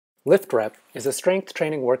LiftRep is a strength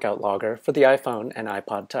training workout logger for the iPhone and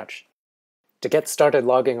iPod Touch. To get started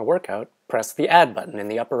logging a workout, press the Add button in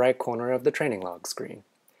the upper right corner of the training log screen.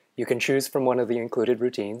 You can choose from one of the included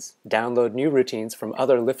routines, download new routines from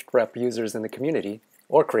other LiftRep users in the community,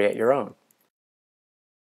 or create your own.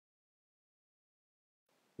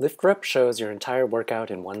 LiftRep shows your entire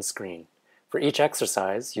workout in one screen. For each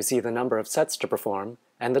exercise, you see the number of sets to perform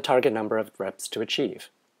and the target number of reps to achieve.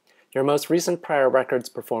 Your most recent prior records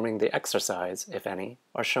performing the exercise, if any,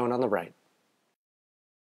 are shown on the right.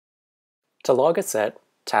 To log a set,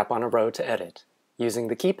 tap on a row to edit. Using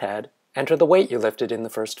the keypad, enter the weight you lifted in the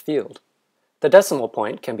first field. The decimal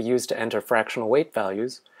point can be used to enter fractional weight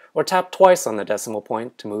values, or tap twice on the decimal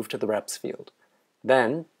point to move to the reps field.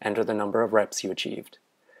 Then, enter the number of reps you achieved.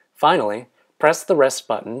 Finally, press the rest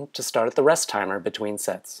button to start the rest timer between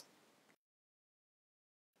sets.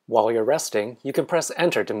 While you're resting, you can press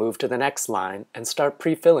Enter to move to the next line and start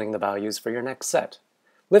pre-filling the values for your next set.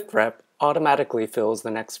 LiftRep automatically fills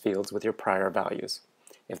the next fields with your prior values.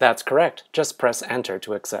 If that's correct, just press Enter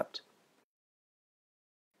to accept.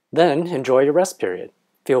 Then, enjoy your rest period.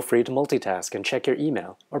 Feel free to multitask and check your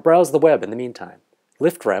email, or browse the web in the meantime.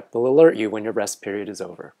 LiftRep will alert you when your rest period is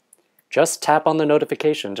over. Just tap on the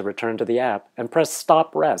notification to return to the app and press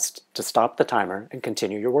Stop Rest to stop the timer and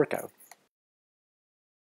continue your workout.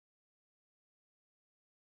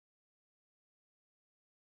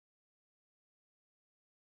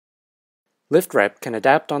 LiftRep can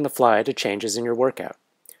adapt on the fly to changes in your workout.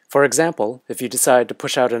 For example, if you decide to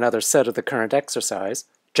push out another set of the current exercise,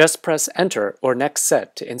 just press Enter or Next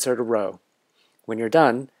Set to insert a row. When you're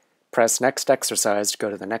done, press Next Exercise to go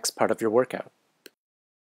to the next part of your workout.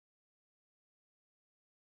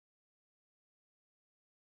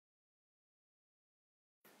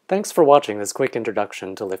 Thanks for watching this quick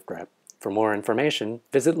introduction to LiftRep. For more information,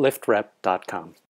 visit liftrep.com.